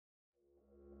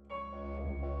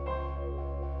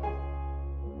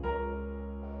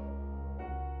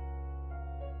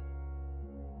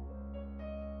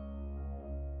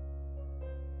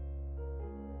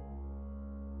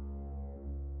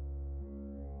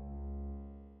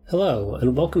Hello,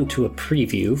 and welcome to a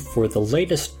preview for the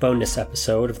latest bonus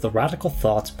episode of the Radical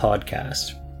Thoughts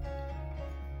podcast.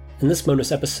 In this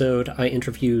bonus episode, I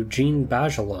interview Djene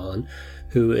Bajalan,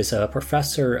 who is a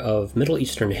professor of Middle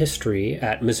Eastern history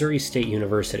at Missouri State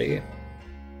University.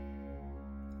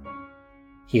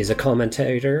 He is a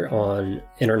commentator on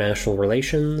international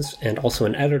relations and also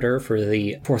an editor for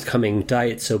the forthcoming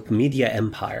diet soap Media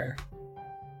Empire.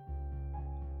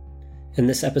 In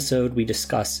this episode, we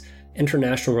discuss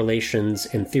international relations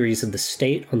and theories of the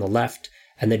state on the left,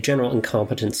 and the general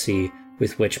incompetency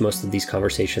with which most of these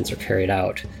conversations are carried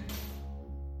out.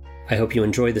 I hope you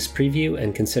enjoy this preview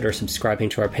and consider subscribing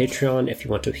to our Patreon if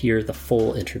you want to hear the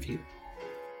full interview.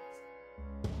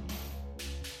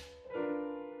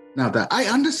 Now, that I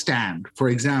understand, for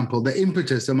example, the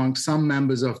impetus among some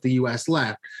members of the US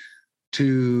left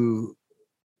to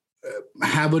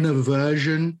have an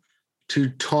aversion to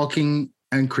talking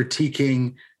and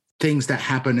critiquing things that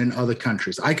happen in other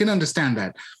countries. I can understand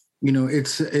that. You know,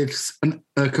 it's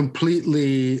a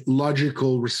completely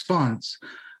logical response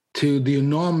to the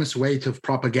enormous weight of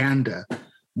propaganda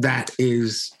that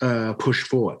is pushed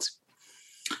forward.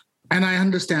 And I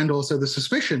understand also the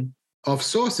suspicion of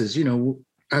sources. You know,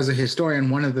 as a historian,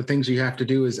 one of the things you have to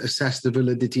do is assess the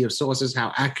validity of sources,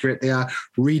 how accurate they are,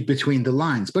 read between the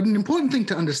lines. But an important thing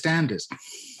to understand is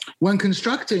when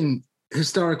constructing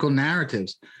historical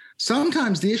narratives,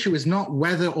 sometimes the issue is not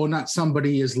whether or not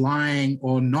somebody is lying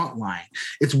or not lying.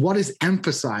 It's what is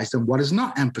emphasized and what is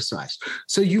not emphasized.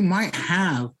 So you might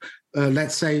have,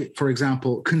 let's say, for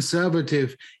example,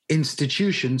 conservative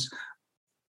institutions.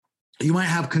 You might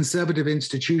have conservative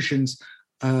institutions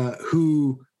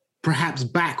who perhaps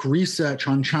back research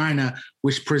on China,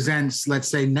 which presents, let's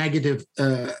say, negative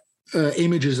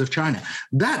images of China.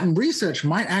 That research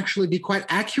might actually be quite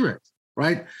accurate,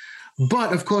 right?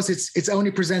 But of course, it's only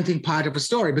presenting part of a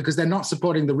story because they're not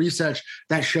supporting the research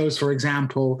that shows, for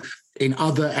example, in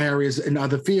other areas, in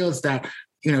other fields that,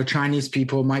 you know, Chinese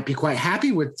people might be quite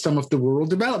happy with some of the rural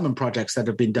development projects that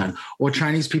have been done, or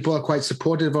Chinese people are quite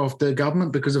supportive of the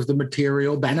government because of the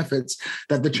material benefits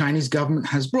that the Chinese government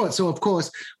has brought. So, of course,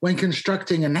 when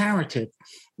constructing a narrative,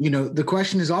 you know, the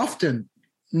question is often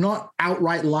not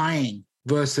outright lying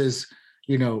versus,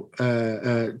 you know,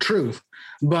 truth,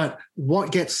 but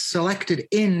what gets selected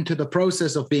into the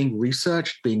process of being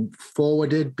researched, being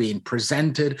forwarded, being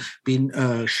presented, being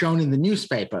shown in the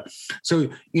newspaper. So,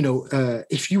 you know,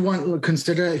 if you want to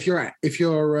consider, if you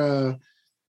were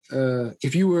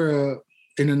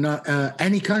in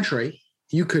any country,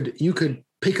 you could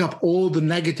pick up all the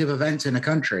negative events in a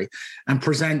country and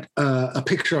present a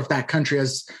picture of that country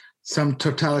as some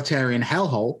totalitarian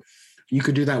hellhole. You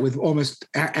could do that with almost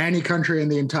any country in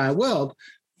the entire world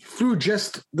through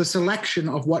just the selection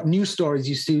of what news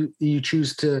stories you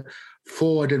choose to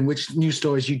forward and which news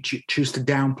stories you choose to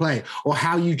downplay, or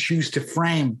how you choose to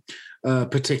frame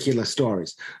particular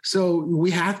stories. So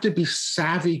we have to be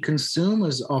savvy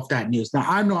consumers of that news. Now,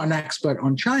 I'm not an expert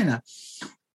on China,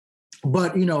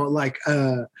 but, you know, like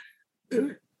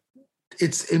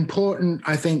it's important,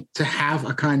 I think, to have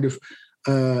a kind of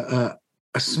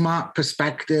a smart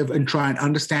perspective and try and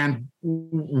understand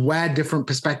where different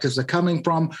perspectives are coming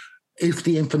from, if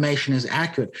the information is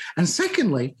accurate. And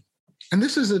secondly, and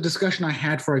this is a discussion I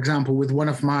had, for example, with one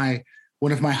of my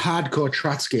hardcore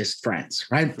Trotskyist friends,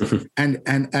 right? And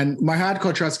my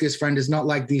hardcore Trotskyist friend is not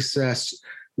like these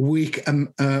weak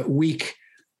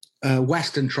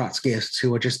Western Trotskyists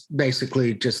who are just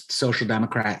basically just social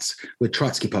democrats with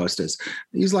Trotsky posters.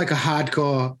 He's like a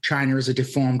hardcore China is a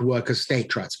deformed worker state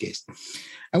Trotskyist.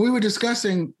 And we were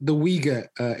discussing the Uyghur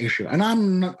issue. And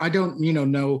I don't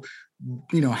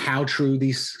know how true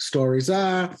these stories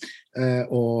are,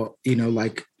 or, you know,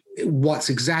 like what's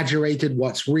exaggerated,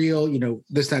 what's real, you know,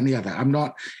 this, that, and the other. I'm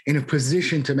not in a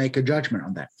position to make a judgment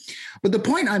on that. But the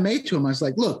point I made to him, I was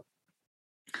like, look,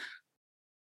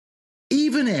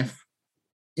 even if,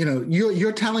 you know,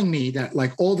 you're telling me that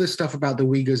like all this stuff about the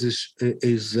Uyghurs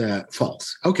is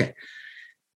false, okay,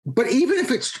 but even if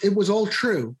it was all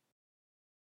true,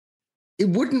 it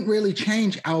wouldn't really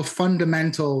change our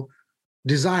fundamental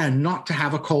desire not to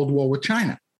have a Cold War with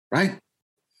China, right?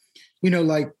 You know,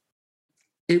 like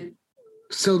it.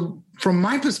 So from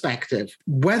my perspective,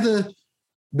 whether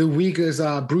the Uyghurs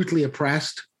are brutally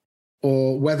oppressed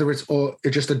or whether it's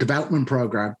just a development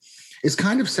program, is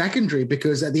kind of secondary,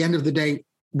 because at the end of the day,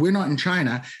 we're not in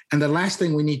China, and the last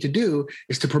thing we need to do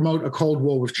is to promote a Cold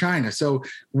War with China. So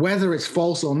whether it's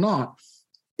false or not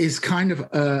is kind of,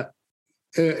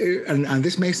 and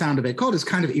this may sound a bit cold, is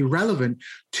kind of irrelevant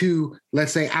to,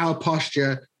 let's say, our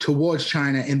posture towards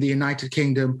China in the United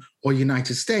Kingdom or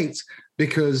United States,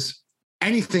 because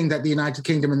anything that the United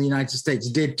Kingdom and the United States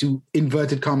did to,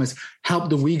 inverted commas, help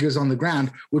the Uyghurs on the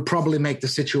ground would probably make the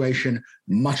situation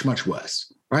much, much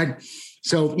worse, right?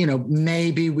 So,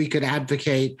 maybe we could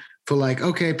advocate for like,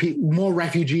 okay, more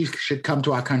refugees should come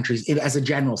to our countries as a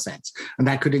general sense. And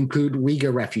that could include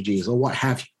Uyghur refugees or what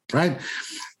have you, right?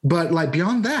 But like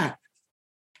beyond that,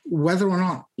 whether or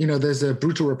not, there's a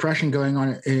brutal repression going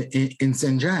on in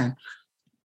Xinjiang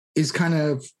is kind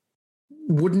of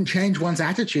wouldn't change one's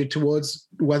attitude towards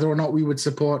whether or not we would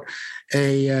support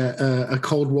a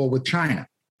Cold War with China.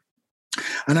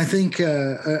 And I think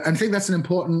that's an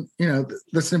important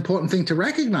thing to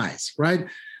recognize, right?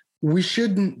 We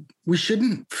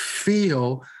shouldn't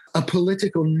feel a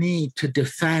political need to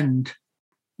defend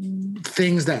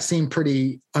things that seem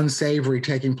pretty unsavory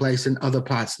taking place in other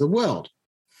parts of the world.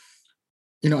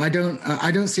 I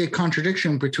don't see a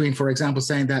contradiction between, for example,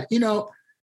 saying that,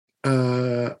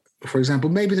 for example,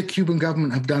 maybe the Cuban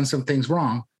government have done some things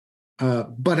wrong,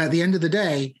 but at the end of the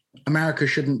day, America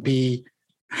shouldn't be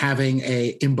having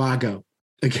an embargo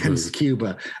against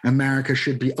Cuba. America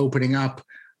should be opening up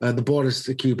the borders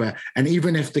to Cuba. And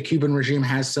even if the Cuban regime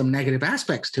has some negative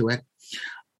aspects to it,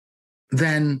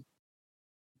 then,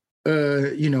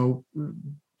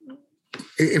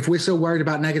 if we're so worried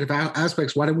about negative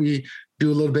aspects, why don't we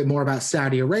do a little bit more about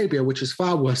Saudi Arabia, which is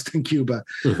far worse than Cuba,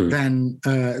 than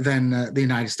the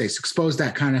United States? Expose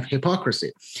that kind of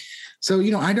hypocrisy. So,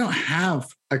 I don't have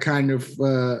a kind of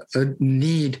a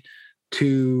need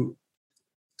to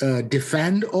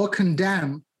defend or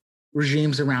condemn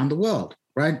regimes around the world,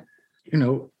 right?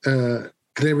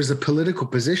 There is a political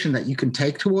position that you can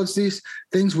take towards these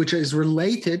things, which is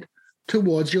related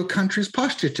towards your country's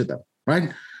posture to them,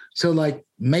 right? So like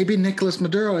maybe Nicolas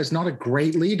Maduro is not a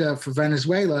great leader for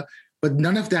Venezuela, but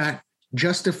none of that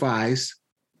justifies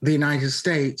the United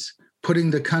States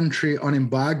putting the country on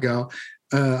embargo,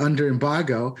 under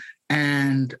embargo,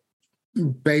 and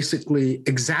basically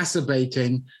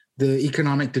exacerbating the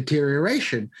economic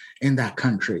deterioration in that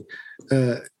country.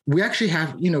 We actually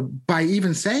have, by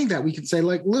even saying that, we can say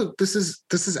like, look, this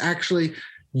is actually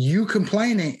you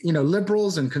complaining,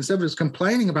 liberals and conservatives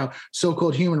complaining about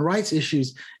so-called human rights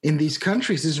issues in these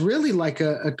countries is really like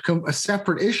a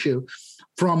separate issue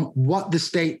from what the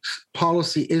state's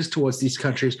policy is towards these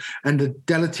countries and the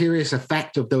deleterious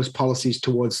effect of those policies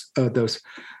towards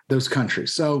those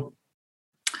countries. So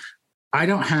I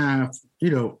don't have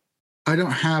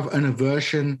an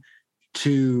aversion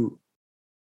to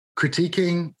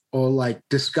critiquing or like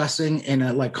discussing in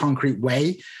a like concrete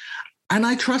way. And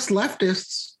I trust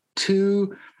leftists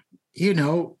to,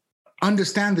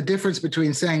 understand the difference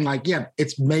between saying like, yeah,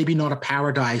 it's maybe not a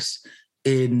paradise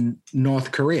in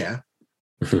North Korea,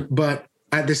 but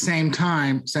at the same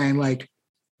time saying like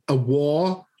a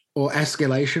war or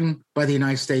escalation by the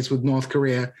United States with North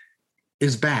Korea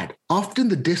is bad. Often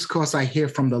the discourse I hear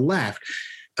from the left,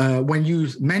 when you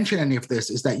mention any of this,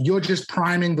 is that you're just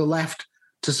priming the left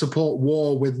to support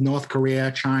war with North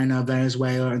Korea, China,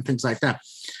 Venezuela, and things like that.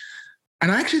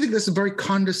 And I actually think that's a very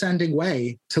condescending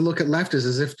way to look at leftists,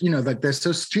 as if, like they're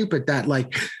so stupid that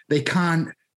like they can't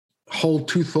hold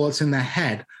two thoughts in their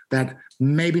head, that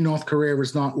maybe North Korea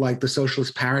is not like the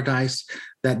socialist paradise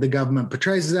that the government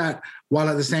portrays that, while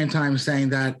at the same time saying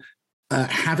that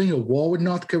having a war with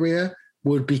North Korea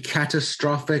would be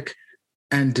catastrophic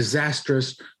and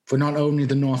disastrous for not only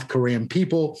the North Korean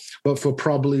people, but for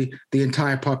probably the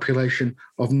entire population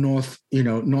of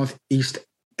Northeast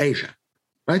Asia,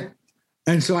 right?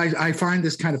 And so I find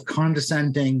this kind of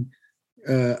condescending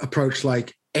approach,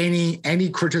 like any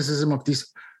criticism of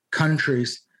these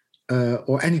countries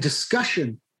or any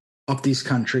discussion of these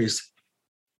countries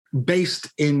based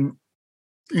in,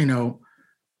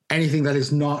 anything that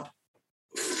is not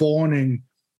fawning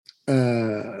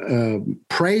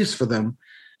praise for them,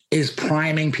 is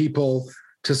priming people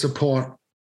to support,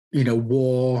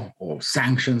 war or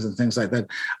sanctions and things like that.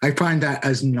 I find that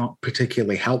as not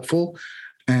particularly helpful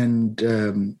and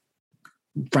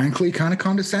frankly, kind of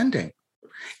condescending.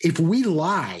 If we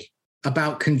lie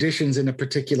about conditions in a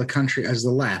particular country as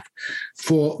the left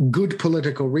for good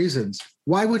political reasons,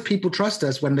 why would people trust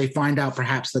us when they find out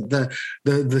perhaps that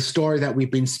the story that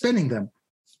we've been spinning them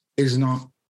is not,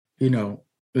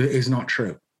 is not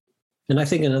true? And I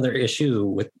think another issue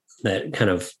with that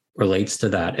kind of relates to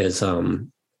that is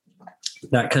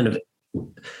that kind of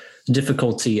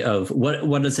difficulty of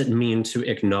what does it mean to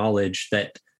acknowledge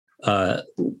that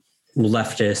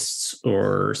leftists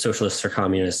or socialists or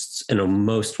communists in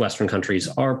most Western countries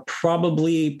are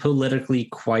probably politically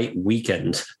quite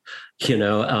weakened,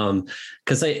 because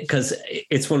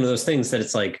it's one of those things that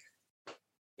it's like,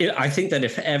 I think that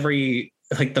if every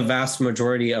like the vast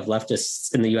majority of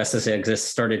leftists in the US as it exists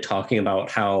started talking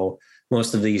about how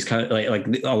most of these like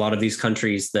a lot of these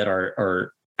countries that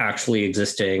are actually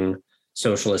existing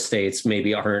socialist states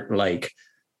maybe aren't like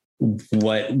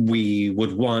what we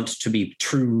would want to be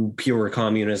true pure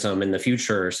communism in the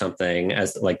future or something,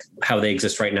 as like how they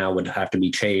exist right now would have to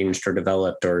be changed or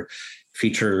developed or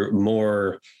feature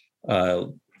more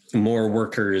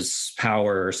workers'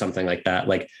 power or something like that.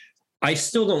 Like, I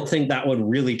still don't think that would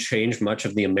really change much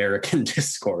of the American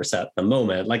discourse at the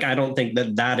moment. Like, I don't think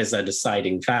that is a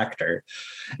deciding factor.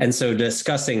 And so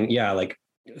discussing, like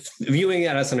viewing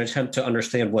it as an attempt to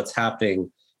understand what's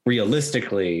happening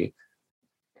realistically,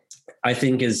 I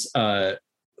think is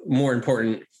more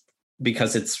important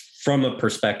because it's from a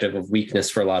perspective of weakness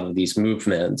for a lot of these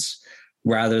movements,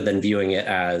 rather than viewing it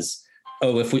as,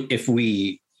 oh, if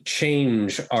we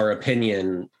change our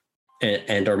opinion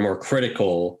and are more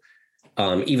critical,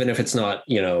 even if it's not,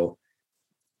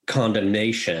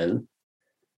 condemnation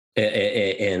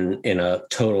in a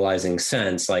totalizing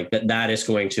sense, like that is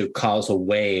going to cause a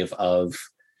wave of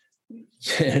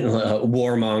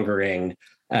warmongering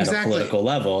at a political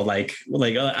level.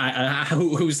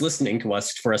 Who's listening to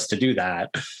us for us to do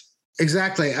that?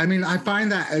 Exactly. I mean, I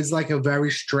find that as like a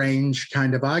very strange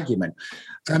kind of argument.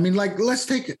 I mean, like, let's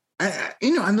take,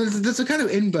 and there's a kind of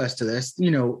inverse to this.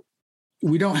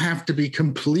 We don't have to be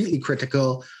completely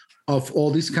critical of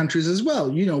all these countries as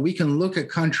well. We can look at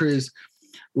countries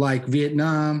like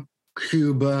Vietnam,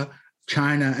 Cuba,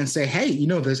 China, and say, hey,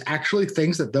 there's actually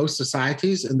things that those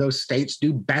societies and those states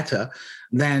do better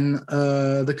than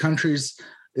the countries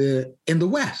in the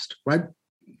West, right?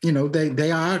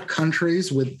 They are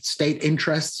countries with state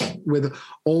interests, with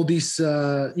all these,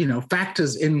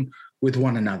 factors in with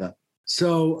one another.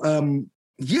 So,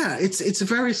 it's a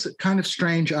very kind of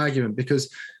strange argument, because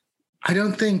I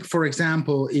don't think, for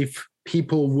example, if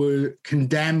people were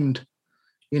condemned,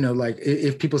 like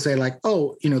if people say like,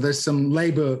 oh, there's some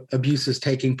labor abuses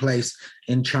taking place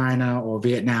in China or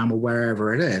Vietnam or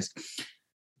wherever it is,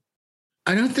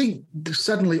 I don't think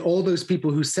suddenly all those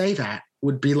people who say that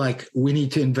would be like, we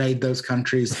need to invade those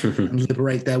countries and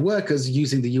liberate their workers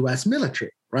using the US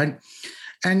military, right?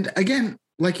 And again,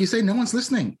 like you say, no one's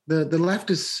listening. The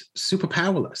left is super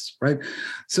powerless, right?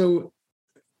 So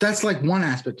that's like one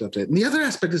aspect of it. And the other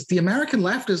aspect is the American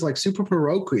left is like super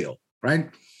parochial, right?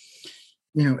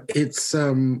 It's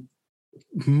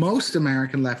most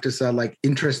American leftists are like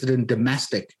interested in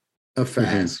domestic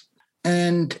affairs.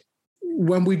 And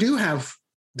when we do have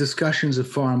discussions of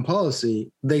foreign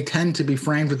policy, they tend to be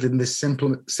framed within this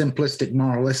simplistic,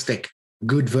 moralistic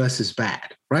good versus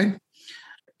bad, right?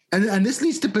 And this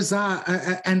leads to bizarre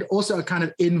and also a kind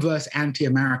of inverse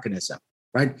anti-Americanism,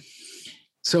 right?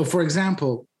 So, for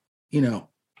example,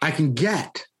 I can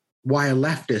get why a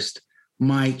leftist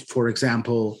might, for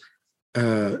example,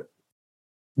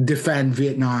 defend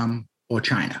Vietnam or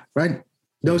China, right?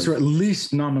 Those are at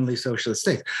least nominally socialist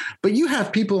states. But you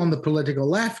have people on the political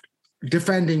left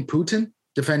defending Putin,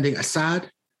 defending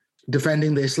Assad,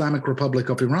 defending the Islamic Republic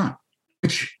of Iran,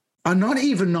 which are not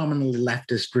even nominally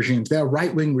leftist regimes. They're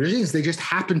right-wing regimes. They just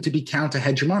happen to be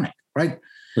counter-hegemonic, right?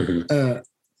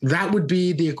 That would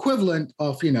be the equivalent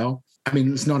of,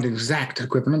 it's not an exact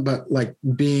equivalent, but like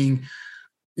being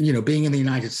in the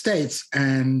United States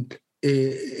and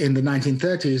in the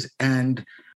 1930s and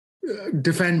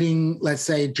defending, let's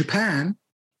say, Japan,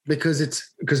 because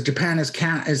Japan is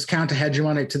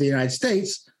counter-hegemonic to the United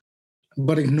States,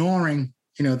 but ignoring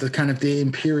the kind of the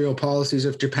imperial policies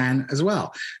of Japan as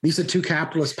well. These are two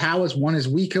capitalist powers. One is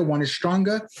weaker, one is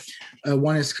stronger.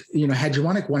 One is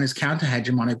hegemonic, one is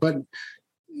counter-hegemonic, but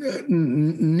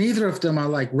neither of them are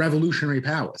like revolutionary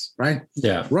powers, right?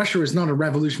 Yeah. Russia is not a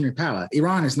revolutionary power.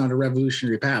 Iran is not a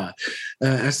revolutionary power.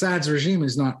 Assad's regime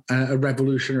is not a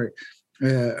revolutionary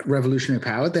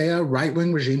power. They are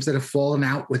right-wing regimes that have fallen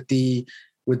out with the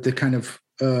kind of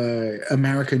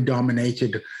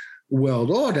American-dominated world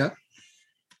order.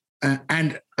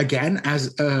 And again,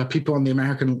 as people on the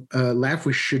American left,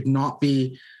 we should not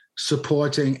be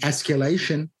supporting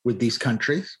escalation with these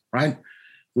countries, right?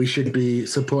 We should be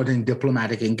supporting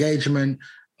diplomatic engagement,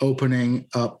 opening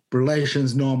up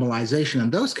relations, normalization,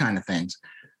 and those kind of things.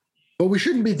 But we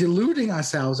shouldn't be deluding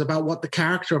ourselves about what the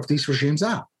character of these regimes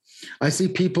are. I see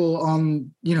people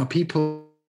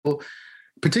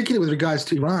particularly with regards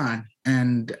to Iran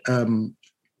and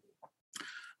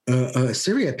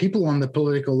Syria, people on the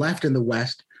political left in the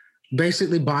West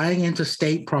basically buying into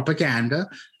state propaganda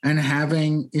and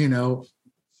having,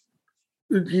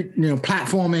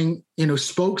 platforming,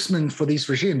 spokesmen for these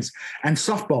regimes and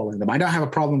softballing them. I don't have a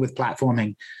problem with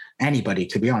platforming anybody,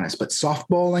 to be honest, but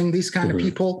softballing these kind of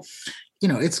people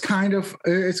it's kind of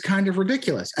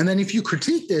ridiculous. And then if you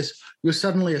critique this, you're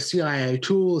suddenly a CIA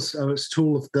tool, a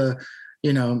tool of the,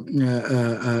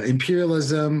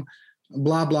 imperialism,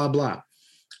 blah, blah, blah.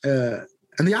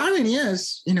 And the irony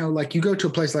is, like you go to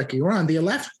a place like Iran, the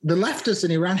leftists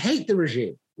in Iran hate the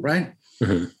regime, right?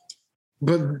 Mm-hmm.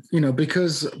 But,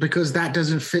 because that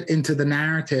doesn't fit into the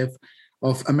narrative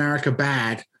of America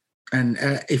bad. And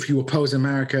if you oppose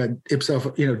America, ipso,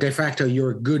 de facto,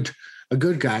 you're a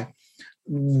good guy.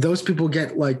 Those people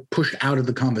get like pushed out of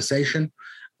the conversation,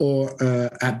 or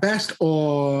at best,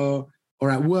 or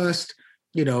at worst,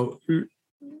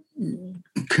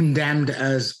 condemned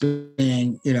as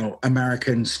being,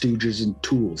 American stooges and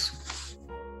tools,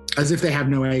 as if they have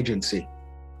no agency.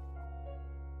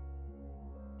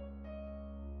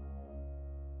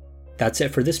 That's it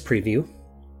for this preview.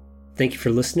 Thank you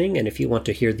for listening, and if you want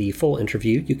to hear the full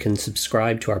interview, you can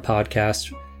subscribe to our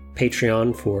podcast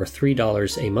Patreon for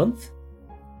 $3 a month.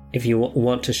 If you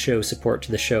want to show support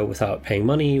to the show without paying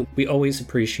money, we always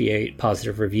appreciate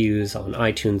positive reviews on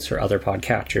iTunes or other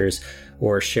podcatchers,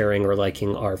 or sharing or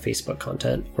liking our Facebook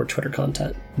content or Twitter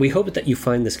content. We hope that you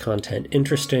find this content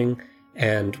interesting,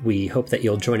 and we hope that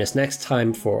you'll join us next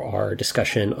time for our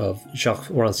discussion of Jacques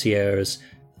Rancière's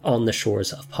On the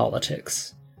Shores of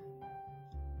Politics.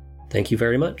 Thank you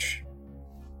very much.